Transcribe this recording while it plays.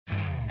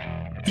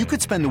You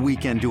could spend the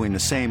weekend doing the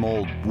same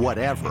old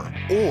whatever,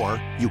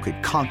 or you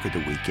could conquer the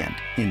weekend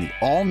in the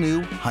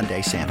all-new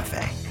Hyundai Santa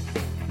Fe.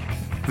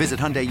 Visit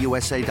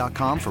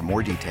HyundaiUSA.com for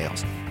more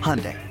details.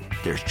 Hyundai,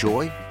 there's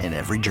joy in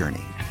every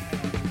journey.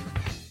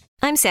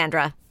 I'm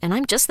Sandra, and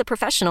I'm just the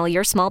professional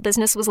your small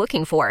business was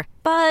looking for.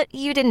 But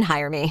you didn't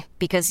hire me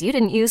because you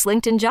didn't use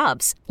LinkedIn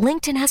Jobs.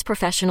 LinkedIn has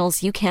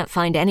professionals you can't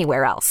find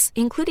anywhere else,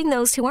 including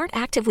those who aren't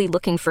actively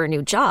looking for a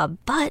new job,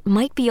 but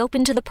might be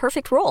open to the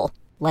perfect role,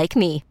 like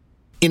me.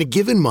 In a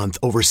given month,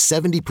 over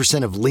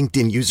 70% of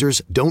LinkedIn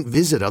users don't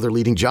visit other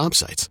leading job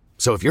sites.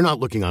 So if you're not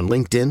looking on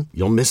LinkedIn,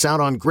 you'll miss out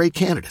on great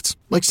candidates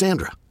like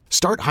Sandra.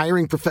 Start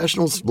hiring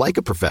professionals like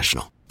a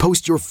professional.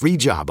 Post your free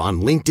job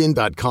on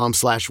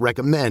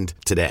linkedin.com/recommend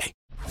today.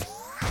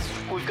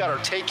 We've got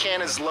our take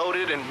cannons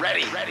loaded and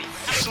ready.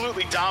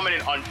 Absolutely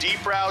dominant on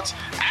deep routes.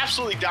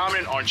 Absolutely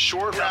dominant on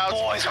short routes.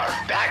 Boys are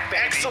back,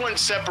 baby. Excellent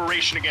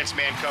separation against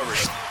man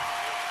coverage.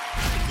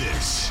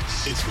 This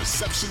is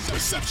Reception,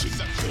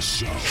 the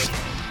show.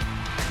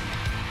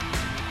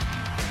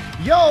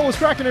 Yo, what's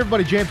cracking,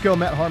 everybody? James Go,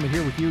 Matt Harmon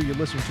here with you. You're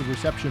listening to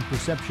Reception,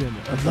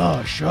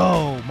 the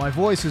show. My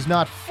voice is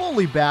not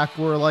fully back.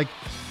 We're like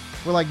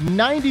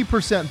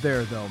 90%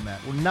 there, though, Matt.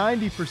 We're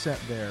 90%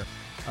 there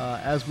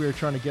as we are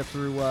trying to get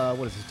through,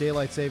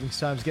 daylight savings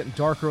time. It's getting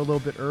darker a little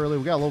bit early.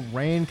 We got a little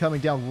rain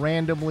coming down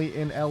randomly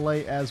in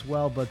LA as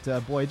well. But,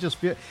 boy,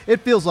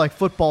 it feels like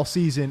football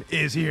season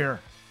is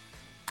here.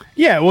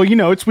 Yeah, well,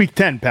 it's week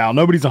 10, pal.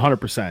 Nobody's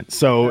 100%.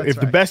 So that's if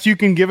right. The best you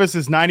can give us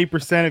is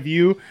 90% of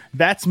you,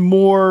 that's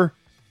more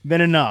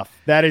than enough.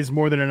 That is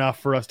more than enough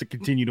for us to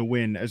continue to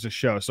win as a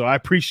show. So I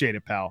appreciate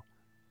it, pal.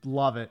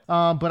 Love it.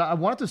 But I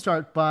wanted to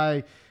start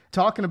by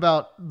talking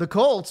about the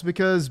Colts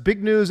because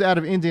big news out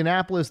of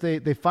Indianapolis.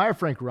 They fire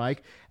Frank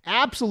Reich.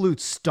 Absolute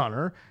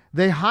stunner.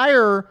 They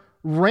hire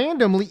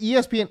randomly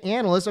ESPN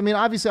analysts. I mean,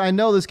 obviously, I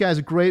know this guy's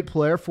a great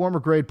player, former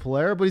great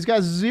player, but he's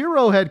got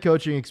zero head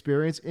coaching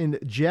experience in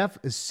Jeff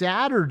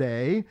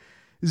Saturday.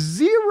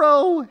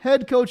 Zero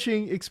head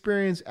coaching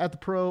experience at the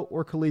pro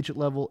or collegiate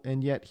level,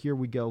 and yet here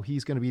we go.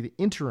 He's going to be the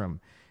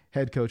interim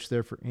head coach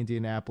there for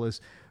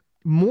Indianapolis.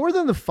 More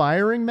than the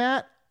firing,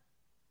 Matt,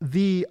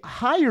 the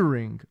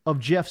hiring of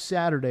Jeff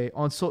Saturday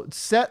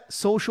set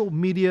social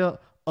media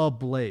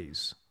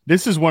ablaze.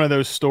 This is one of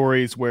those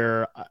stories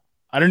where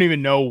I don't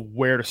even know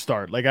where to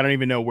start. Like, I don't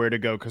even know where to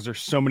go because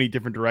there's so many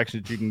different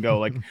directions you can go.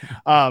 Like,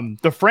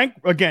 the Frank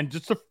Reich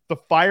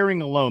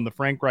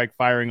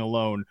firing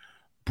alone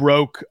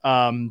broke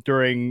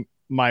during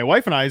my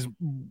wife and I's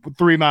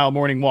 3-mile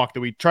morning walk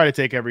that we try to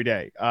take every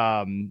day.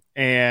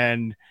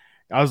 And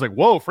I was like,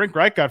 whoa, Frank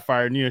Reich got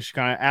fired. And, she's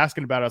kind of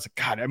asking about it. I was like,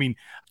 God, I mean,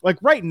 like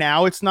right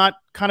now, it's not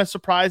kind of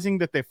surprising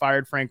that they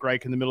fired Frank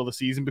Reich in the middle of the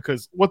season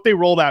because what they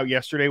rolled out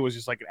yesterday was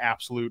just like an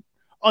absolute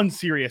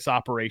unserious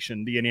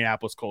operation, the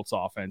Indianapolis Colts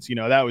offense.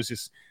 That was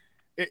just,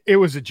 it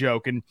was a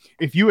joke. And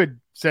if you had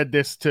said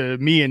this to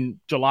me in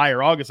July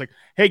or August, like,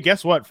 hey,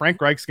 guess what?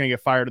 Frank Reich's going to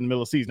get fired in the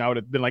middle of the season. I would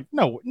have been like,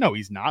 no,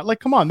 he's not.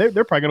 Like, come on, they're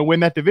probably going to win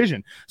that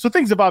division. So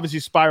things have obviously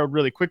spiraled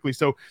really quickly.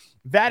 So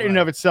that in and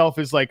of itself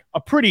is like a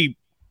pretty,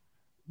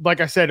 like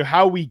I said,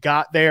 how we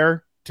got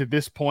there to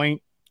this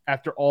point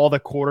after all the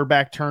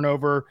quarterback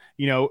turnover,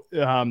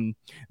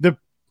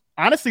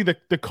 honestly,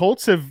 the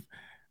Colts have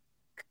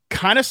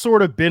kind of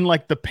sort of been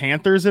like the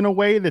Panthers in a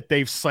way that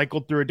they've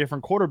cycled through a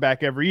different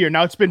quarterback every year.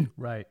 Now it's been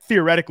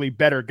theoretically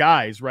better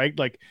guys, right?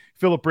 Like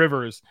Phillip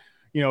Rivers,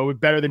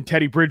 better than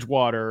Teddy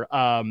Bridgewater.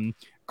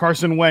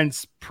 Carson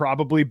Wentz,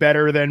 probably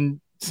better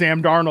than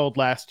Sam Darnold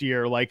last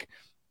year. Like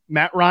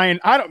Matt Ryan,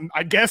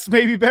 I guess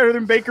maybe better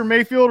than Baker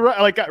Mayfield,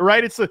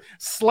 right? It's a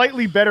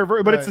slightly better,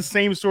 but it's the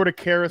same sort of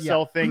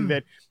carousel thing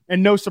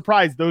and no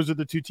surprise, those are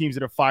the two teams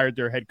that have fired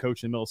their head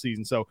coach in the middle of the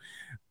season. So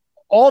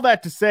all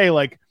that to say,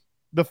 like,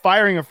 the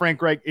firing of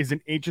Frank Reich is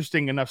an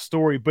interesting enough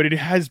story, but it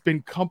has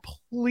been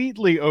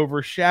completely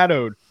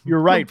overshadowed.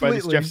 You're right, by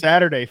this Jeff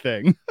Saturday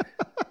thing.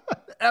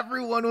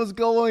 Everyone was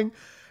going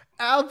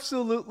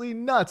absolutely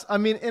nuts. I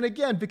mean, and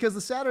again, because the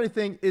Saturday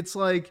thing, it's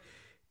like,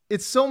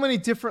 it's so many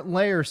different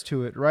layers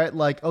to it, right?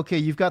 Like, okay,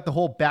 you've got the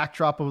whole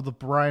backdrop of the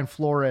Brian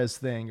Flores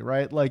thing,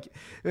 right? Like,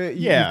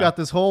 you've got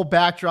this whole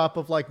backdrop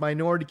of like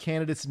minority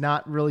candidates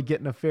not really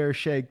getting a fair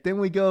shake. Then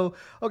we go,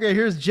 okay,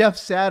 here's Jeff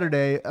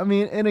Saturday. I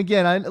mean, and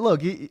again,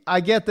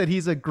 I get that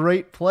he's a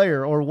great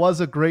player or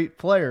was a great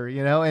player,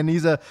 and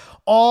he's a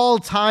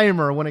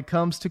all-timer when it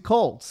comes to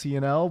Colts,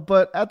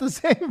 but at the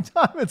same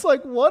time, it's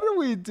like, what are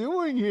we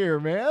doing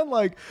here, man?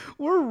 Like,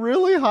 we're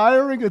really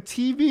hiring a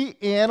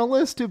TV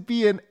analyst to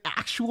be an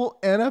actual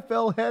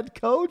NFL head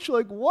coach?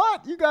 Like,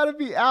 what? You got to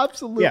be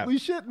absolutely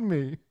shitting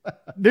me.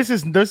 This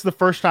is the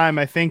first time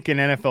I think in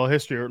NFL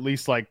history, or at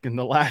least like in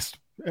the last,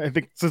 I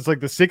think since like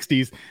the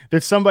 60s,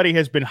 that somebody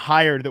has been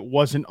hired that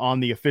wasn't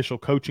on the official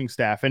coaching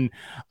staff. And,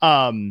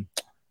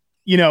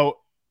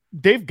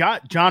 they've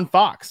got John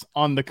Fox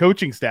on the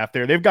coaching staff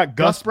there. They've got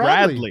Gus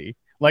Bradley,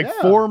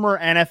 former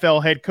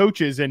NFL head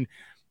coaches. And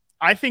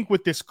I think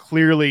what this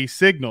clearly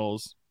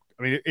signals,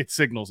 it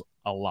signals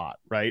a lot,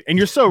 right? And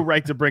you're so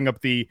right to bring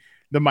up the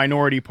the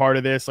minority part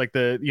of this, like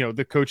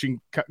the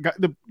coaching,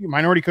 the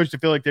minority coaches to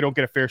feel like they don't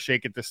get a fair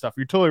shake at this stuff.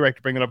 You're totally right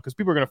to bring it up because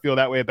people are going to feel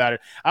that way about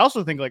it. I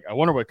also think like, I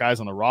wonder what guys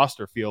on the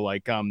roster feel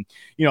like,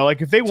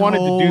 like if they wanted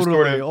to do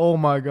sort of, oh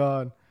my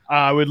God.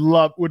 I would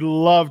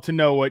love to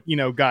know what,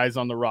 guys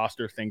on the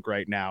roster think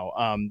right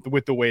now,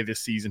 with the way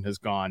this season has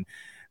gone.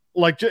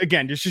 Like,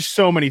 again, there's just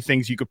so many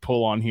things you could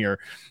pull on here,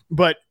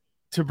 but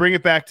to bring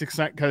it back to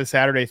kind of the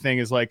Saturday thing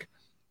is like,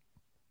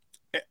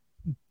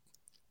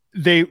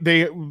 they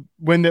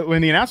when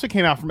the announcement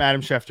came out from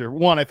Adam Schefter,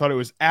 one, I thought it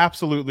was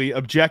absolutely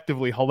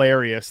objectively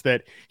hilarious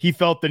that he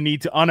felt the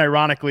need to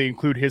unironically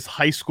include his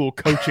high school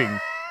coaching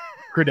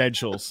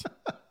credentials.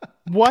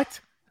 What?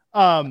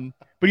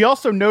 But he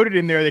also noted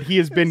in there that he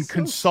has been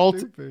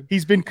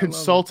he's been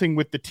consulting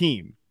with the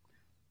team.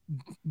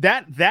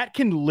 That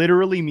can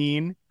literally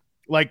mean,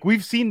 like,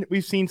 we've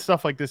seen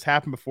stuff like this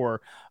happen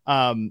before.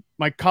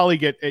 My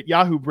colleague at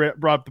Yahoo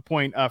brought up the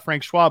point,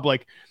 Frank Schwab,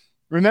 like,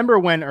 remember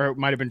when, or it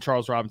might have been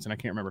Charles Robinson, I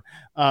can't remember,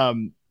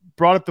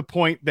 brought up the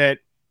point that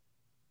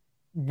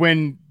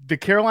when the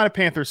Carolina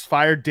Panthers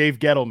fired Dave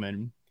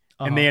Gettleman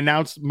and they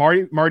announced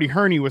Marty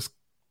Herney was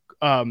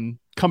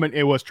coming,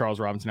 it was Charles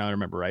Robinson, now I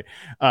remember right,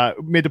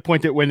 made the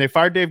point that when they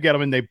fired Dave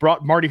Gettleman, they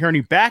brought Marty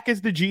Herney back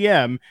as the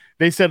GM.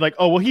 They said like,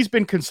 oh, well, he's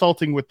been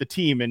consulting with the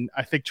team. And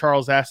I think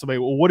Charles asked somebody,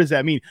 well, what does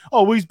that mean?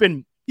 Oh, well, he's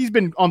been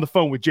on the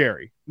phone with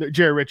Jerry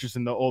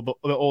Richardson, the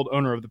old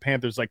owner of the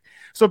Panthers. Like,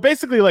 so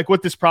basically like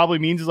what this probably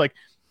means is like,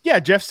 yeah,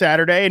 Jeff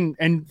Saturday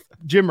and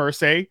Jim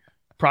Irsay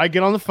probably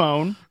get on the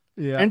phone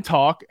and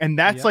talk. And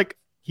that's like,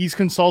 he's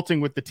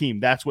consulting with the team.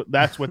 That's what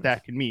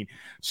that can mean.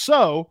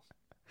 So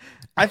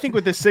I think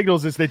what this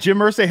signals is that Jim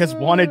Irsay has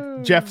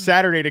wanted Jeff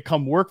Saturday to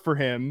come work for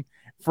him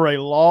for a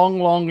long,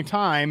 long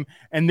time.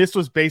 And this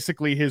was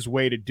basically his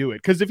way to do it.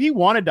 Because if he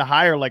wanted to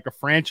hire like a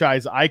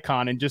franchise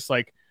icon and just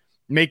like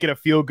make it a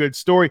feel good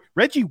story,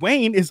 Reggie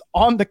Wayne is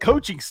on the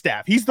coaching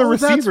staff. He's the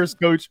receivers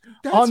coach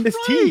on this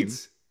team.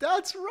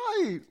 That's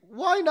right.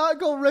 Why not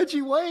go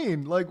Reggie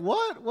Wayne? Like,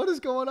 what is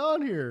going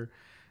on here?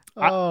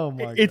 Oh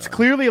my God. It's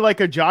clearly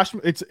like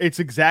it's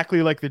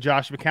exactly like the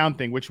Josh McCown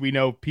thing, which we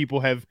know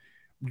people have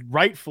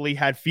rightfully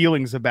had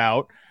feelings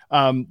about.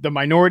 The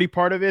minority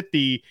part of it,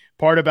 the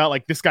part about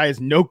like this guy has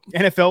no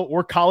NFL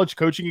or college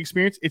coaching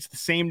experience. It's the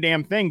same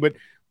damn thing, but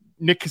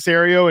Nick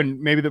Caserio and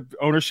maybe the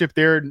ownership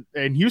there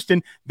in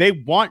Houston, they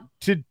wanted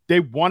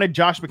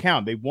Josh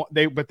McCown.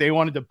 But they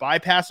wanted to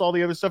bypass all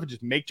the other stuff and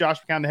just make Josh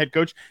McCown the head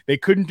coach. They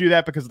couldn't do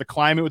that because of the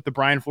climate with the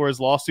Brian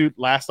Flores lawsuit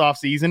last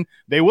offseason.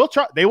 They will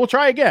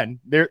try again.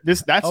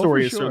 That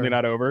story is certainly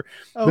not over.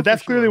 But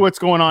that's clearly what's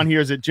going on here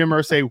is that Jim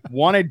Irsay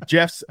wanted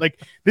Jeff's,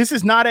 like, this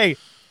is not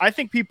I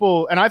think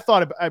people, and I've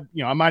thought about,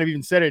 I might have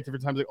even said it at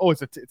different times, like, oh,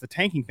 it's a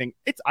tanking thing.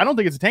 I don't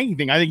think it's a tanking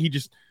thing. I think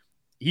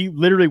he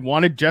literally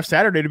wanted Jeff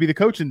Saturday to be the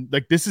coach, and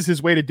like, this is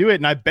his way to do it.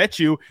 And I bet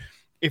you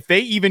if they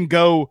even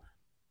go,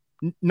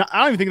 I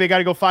don't even think they got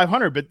to go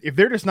 500, but if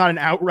they're just not an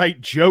outright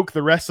joke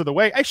the rest of the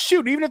way,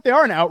 even if they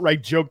are an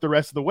outright joke the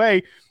rest of the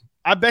way,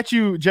 I bet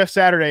you Jeff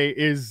Saturday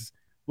is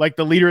like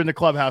the leader in the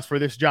clubhouse for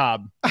this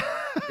job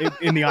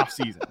in the off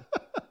season.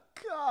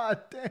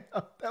 God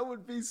damn, that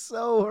would be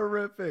so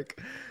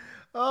horrific.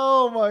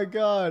 Oh my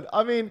God.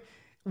 I mean,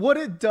 what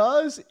it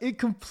does, it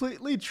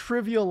completely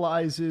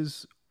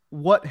trivializes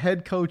what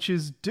head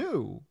coaches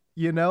do.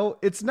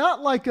 It's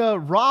not like a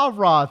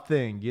rah-rah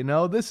thing.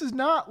 This is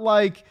not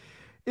like,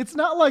 it's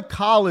not like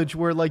college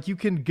where like you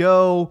can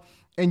go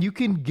and you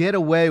can get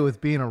away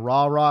with being a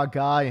rah-rah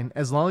guy. And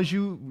as long as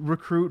you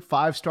recruit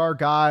 5-star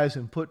guys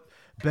and put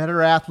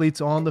better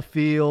athletes on the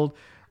field,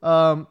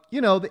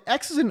 the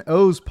X's and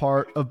O's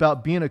part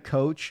about being a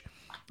coach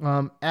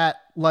at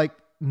like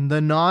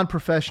the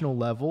non-professional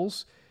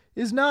levels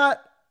is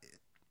not,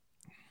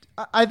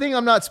 I think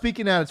I'm not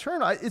speaking out of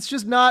turn. It's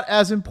just not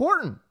as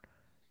important.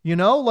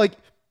 Like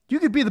you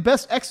could be the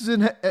best X's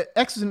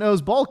and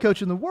O's ball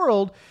coach in the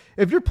world.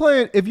 If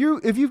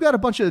you've got a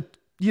bunch of,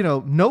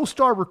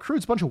 no-star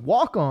recruits, a bunch of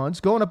walk-ons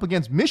going up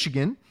against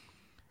Michigan,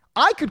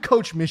 I could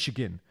coach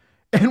Michigan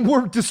and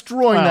we're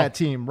destroying that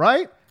team,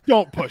 right?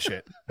 Don't push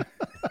it.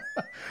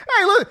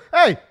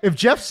 Hey, if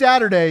Jeff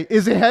Saturday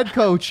is a head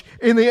coach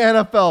in the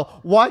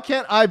NFL, why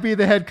can't I be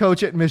the head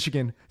coach at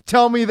Michigan?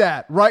 Tell me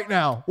that right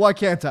now. Why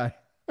can't I?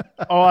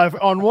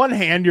 On one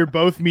hand, you're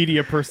both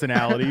media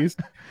personalities.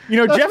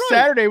 Jeff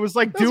Saturday was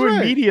like doing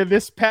media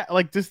this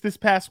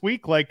past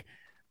week, like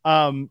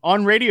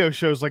on radio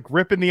shows, like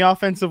ripping the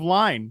offensive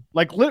line,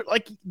 like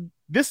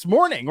this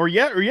morning or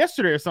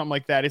yesterday or something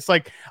like that. It's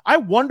like, I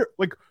wonder,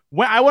 like,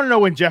 I want to know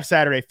when Jeff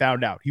Saturday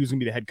found out he was gonna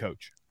be the head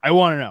coach. I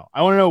want to know,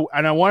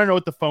 and I want to know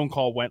what the phone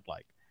call went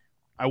like.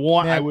 I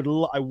want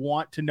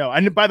to know.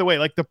 And by the way,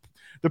 like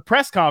the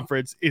press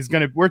conference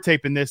we're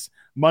taping this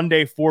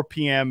Monday, 4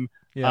 p.m.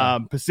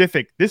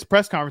 Pacific. This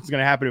press conference is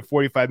going to happen in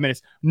 45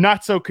 minutes.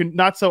 Not so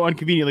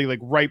inconveniently, like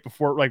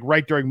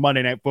right during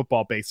Monday Night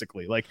Football,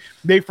 basically. Like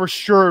they for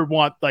sure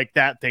want like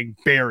that thing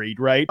buried,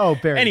 right? Oh,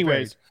 buried.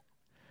 Anyways,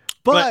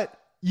 but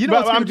it's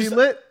going to be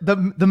lit.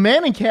 The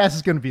Manning cast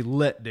is going to be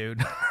lit,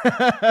 dude.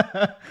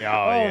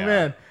 Yeah.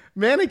 Man.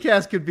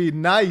 Manicast could be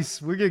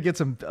nice. We're going to get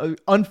some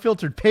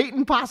unfiltered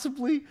Peyton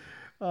possibly.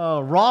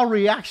 Raw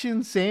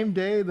reaction, same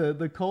day,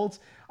 the Colts.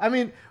 I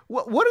mean,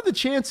 what are the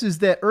chances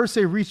that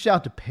Irsay reached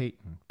out to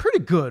Peyton? Pretty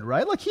good,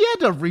 right? Like, he had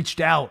to have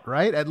reached out,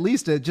 right? At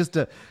least just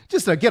to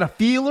get a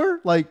feeler.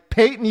 Like,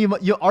 Peyton,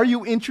 are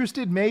you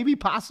interested? Maybe,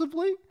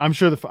 possibly. I'm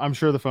sure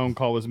the phone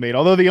call was made.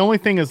 Although the only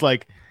thing is,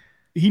 like,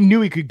 he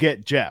knew he could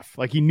get Jeff.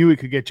 Like, he knew he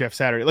could get Jeff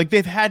Saturday. Like,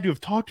 they've had to have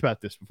talked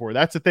about this before.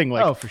 That's the thing.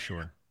 Like, oh, for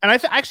sure. And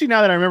actually,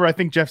 now that I remember, I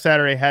think Jeff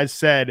Saturday has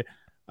said,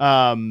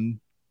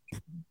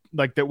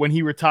 like, that when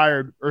he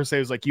retired, Irsay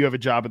was like, you have a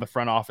job in the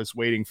front office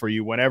waiting for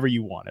you whenever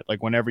you want it.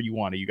 Like, whenever you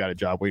want it, you got a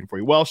job waiting for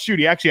you. Well, shoot,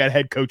 he actually had a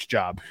head coach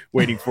job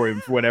waiting for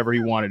him for whenever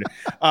he wanted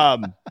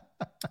it.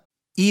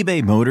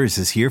 eBay Motors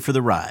is here for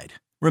the ride.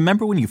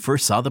 Remember when you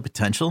first saw the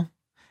potential?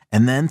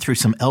 And then through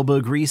some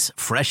elbow grease,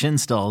 fresh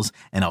installs,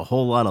 and a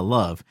whole lot of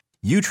love,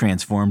 you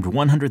transformed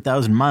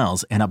 100,000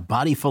 miles and a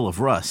body full of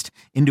rust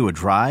into a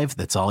drive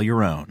that's all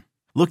your own.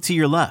 Look to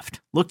your left.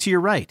 Look to your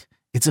right.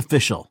 It's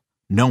official.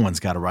 No one's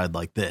got a ride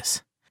like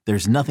this.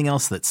 There's nothing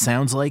else that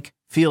sounds like,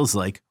 feels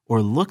like,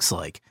 or looks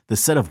like the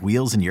set of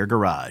wheels in your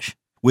garage.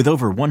 With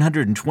over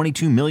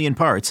 122 million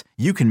parts,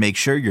 you can make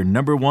sure your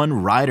number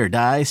one ride or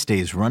die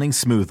stays running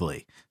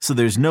smoothly. So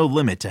there's no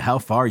limit to how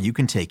far you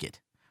can take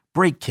it.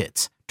 Brake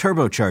kits,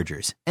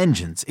 turbochargers,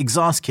 engines,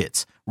 exhaust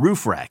kits,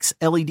 roof racks,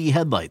 LED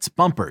headlights,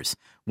 bumpers,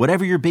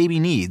 whatever your baby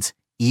needs,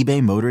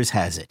 eBay Motors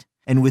has it.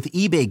 And with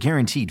eBay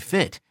Guaranteed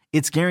Fit,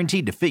 it's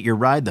guaranteed to fit your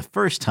ride the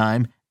first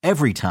time,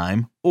 every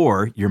time,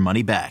 or your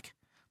money back.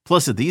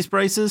 Plus, at these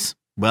prices,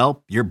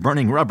 well, you're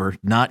burning rubber,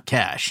 not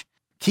cash.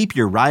 Keep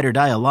your ride or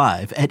die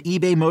alive at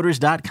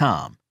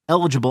ebaymotors.com.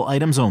 Eligible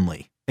items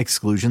only.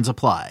 Exclusions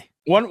apply.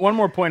 One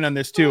more point on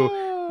this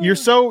too. You're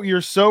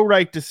so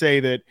right to say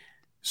that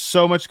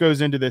so much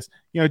goes into this.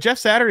 You know, Jeff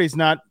Saturday's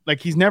not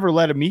like, he's never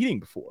led a meeting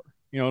before.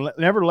 You know,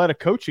 never led a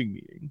coaching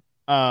meeting.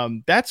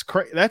 That's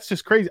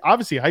just crazy.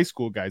 Obviously, high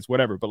school guys,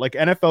 whatever, but like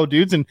NFL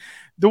dudes. And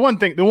the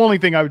only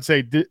thing I would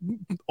say,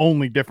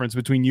 only difference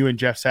between you and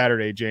Jeff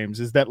Saturday, James,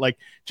 is that like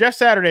Jeff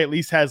Saturday at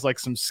least has like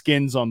some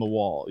skins on the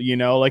wall. You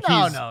know, like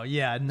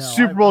he's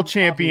Super Bowl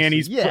champion.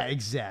 He's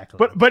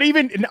exactly. But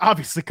even, and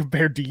obviously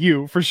compared to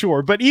you for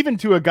sure, but even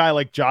to a guy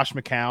like Josh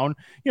McCown,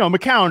 you know,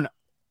 McCown,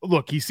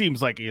 look, he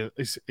seems like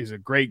he's a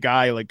great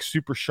guy, like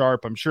super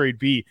sharp. I'm sure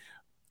he's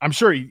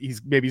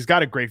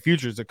got a great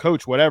future as a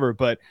coach, whatever,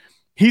 but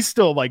he's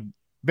still like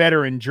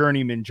veteran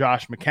journeyman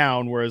Josh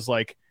McCown, whereas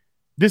like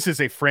this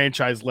is a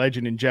franchise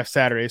legend in Jeff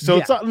Saturday. So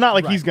it's not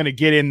like he's going to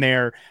get in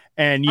there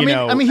and, you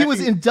know. I mean, he was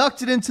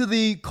inducted into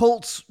the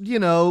Colts, you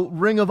know,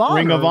 Ring of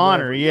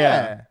Honor.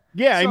 Yeah.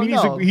 I So,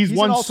 mean, he's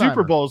won an Super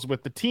all-timer. Bowls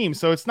with the team.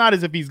 So it's not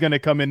as if he's going to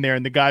come in there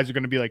and the guys are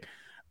going to be like,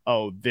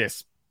 oh,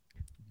 this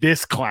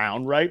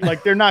clown, right?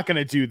 Like, they're not going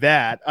to do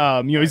that.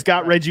 You know, he's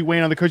got Reggie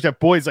Wayne on the coach. That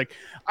boy's like,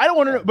 I don't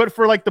want to know, but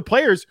for like the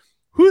players,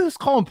 who's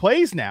calling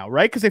plays now,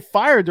 right? Because they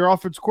fired their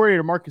offensive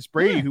coordinator, Marcus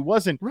Brady, who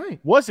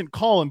wasn't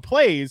calling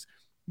plays,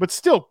 but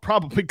still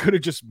probably could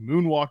have just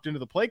moonwalked into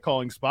the play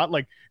calling spot.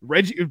 Like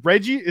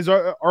Reggie is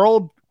our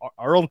old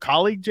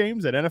colleague,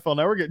 James, at NFL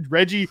Network.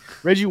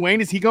 Reggie Wayne,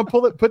 is he going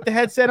to put the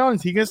headset on?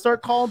 Is he going to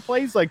start calling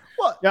plays? Like,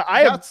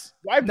 that's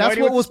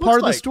what was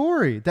part of the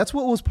story. That's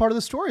what was part of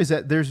the story, is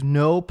that there's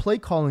no play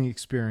calling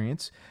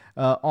experience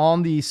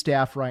on the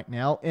staff right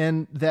now,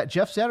 and that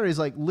Jeff Saturday is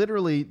like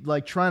literally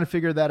like trying to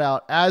figure that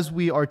out as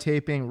we are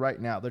taping right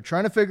now. They're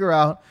trying to figure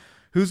out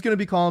who's going to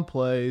be calling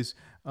plays.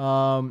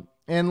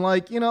 And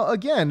like, you know,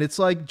 again, it's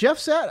like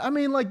I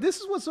mean, like, this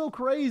is what's so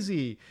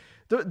crazy.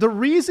 The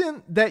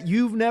reason that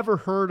you've never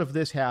heard of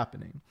this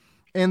happening,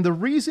 and the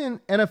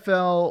reason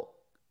NFL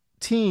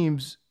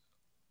teams,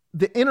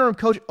 the interim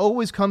coach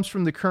always comes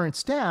from the current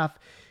staff,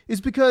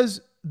 is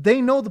because they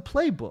know the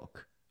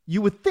playbook.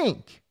 You would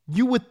think.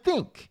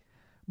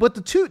 But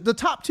the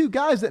top two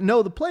guys that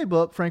know the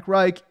playbook, Frank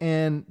Reich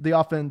and the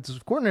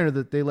offensive coordinator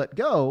that they let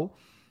go,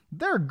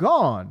 they're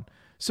gone.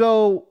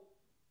 So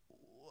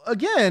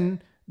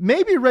again,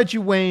 maybe Reggie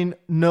Wayne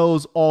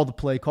knows all the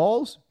play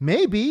calls.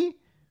 Maybe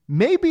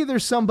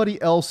there's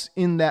somebody else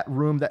in that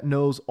room that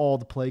knows all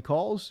the play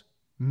calls.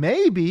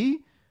 Maybe,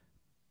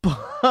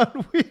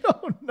 but we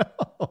don't know.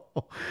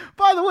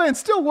 By the way, and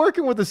still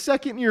working with a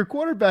second-year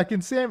quarterback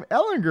in Sam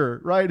Ehlinger,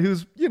 right?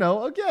 Who's, you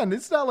know, again,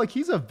 it's not like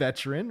he's a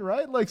veteran,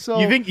 right? Like, so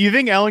you think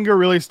Ehlinger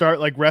really start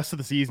like rest of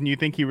the season? You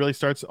think he really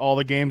starts all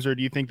the games, or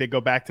do you think they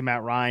go back to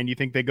Matt Ryan? Do you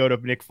think they go to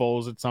Nick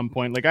Foles at some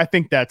point? Like, I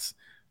think they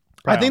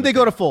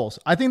go to Foles.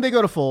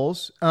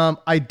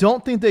 I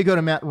don't think they go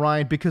to Matt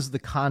Ryan because of the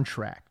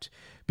contract.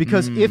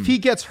 Because if he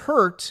gets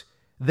hurt,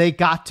 they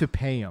got to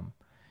pay him.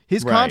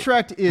 His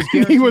contract is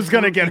he was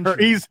going to get hurt.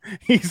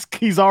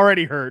 He's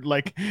already hurt.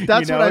 Like,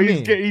 that's what I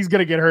mean. He's going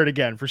to get hurt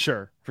again for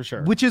sure.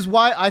 Which is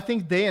why I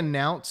think they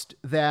announced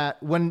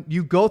that when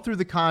you go through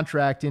the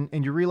contract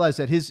and you realize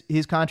that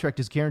his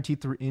contract is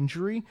guaranteed through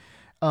injury,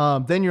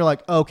 then you're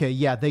like, okay,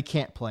 yeah, they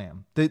can't play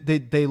him.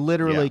 They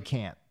literally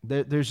can't.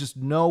 There's just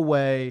no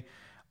way,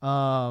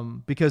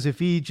 because if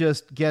he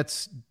just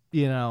gets,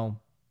 you know,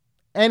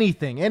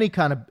 anything, any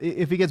kind of,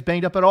 if he gets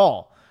banged up at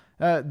all,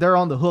 They're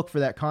on the hook for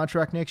that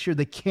contract next year.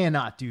 They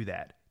cannot do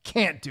that.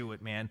 Can't do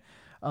it, man.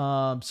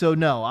 So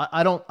no,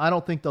 I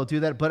don't think they'll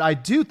do that. But I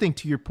do think,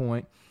 to your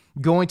point,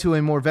 going to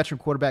a more veteran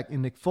quarterback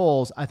in Nick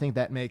Foles, I think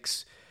that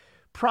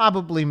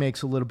probably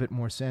makes a little bit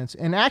more sense.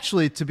 And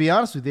actually, to be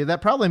honest with you,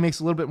 that probably makes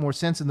a little bit more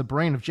sense in the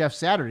brain of Jeff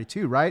Saturday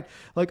too, right?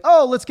 Like,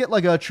 oh, let's get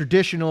like a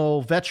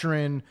traditional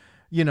veteran,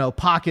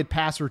 pocket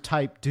passer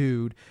type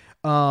dude.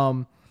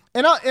 And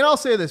I'll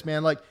say this,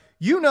 man, like,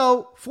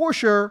 for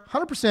sure,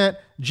 100%,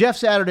 Jeff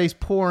Saturday's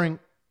pouring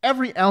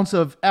every ounce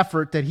of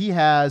effort that he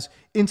has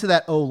into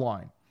that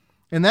O-line.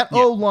 And that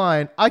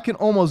O-line, I can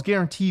almost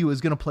guarantee you,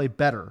 is going to play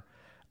better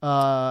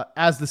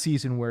as the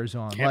season wears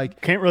on.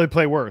 Can't really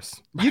play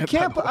worse. You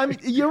can't. I mean,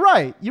 you're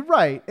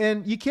right,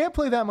 and you can't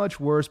play that much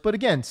worse. But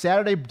again,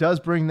 Saturday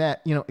does bring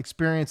that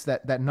experience,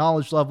 that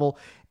knowledge level,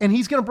 and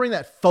he's going to bring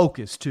that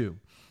focus too.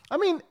 I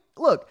mean,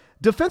 look,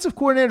 defensive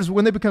coordinators,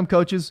 when they become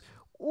coaches,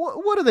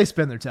 what do they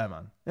spend their time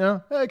on?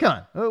 Hey,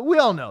 come on. We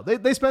all know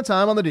they spend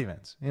time on the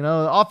defense.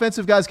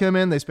 Offensive guys come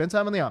in, they spend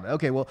time on the offense.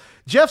 Okay, well,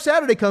 Jeff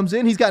Saturday comes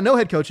in. He's got no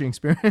head coaching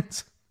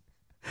experience.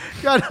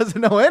 Guy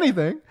doesn't know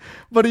anything,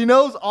 but he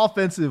knows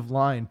offensive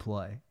line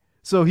play.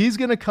 So he's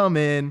going to come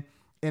in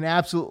and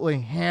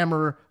absolutely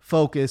hammer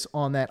focus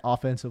on that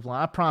offensive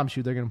line. I promise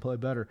you they're going to play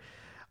better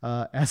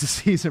as the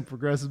season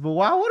progresses. But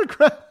wow,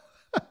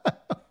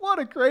 what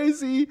a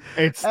crazy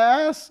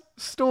ass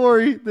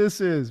story this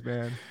is,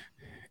 man.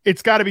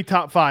 It's got to be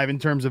top 5 in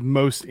terms of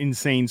most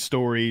insane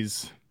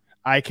stories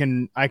I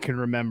can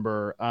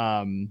remember.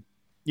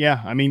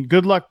 Yeah, I mean,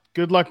 good luck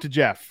to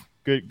Jeff.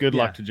 Good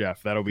luck to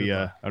Jeff. That'll be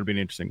an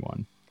interesting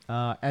one.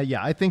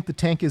 I think the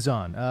tank is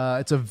on.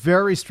 It's a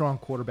very strong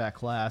quarterback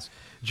class.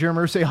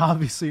 Jeremy Irsay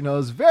obviously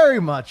knows very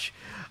much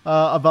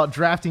about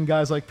drafting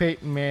guys like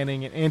Peyton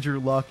Manning and Andrew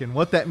Luck and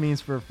what that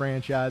means for a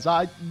franchise.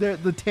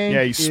 The tank.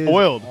 Yeah, he's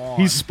spoiled.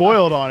 He's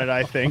spoiled on it,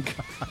 I think.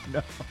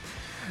 No.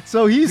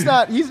 So he's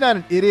not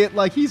an idiot.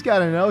 Like, he's got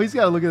to know. He's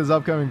got to look at this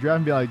upcoming draft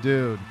and be like,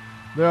 dude,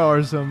 there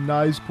are some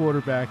nice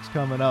quarterbacks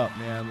coming up,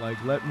 man.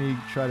 Like, let me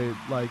try to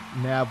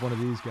nab one of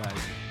these guys.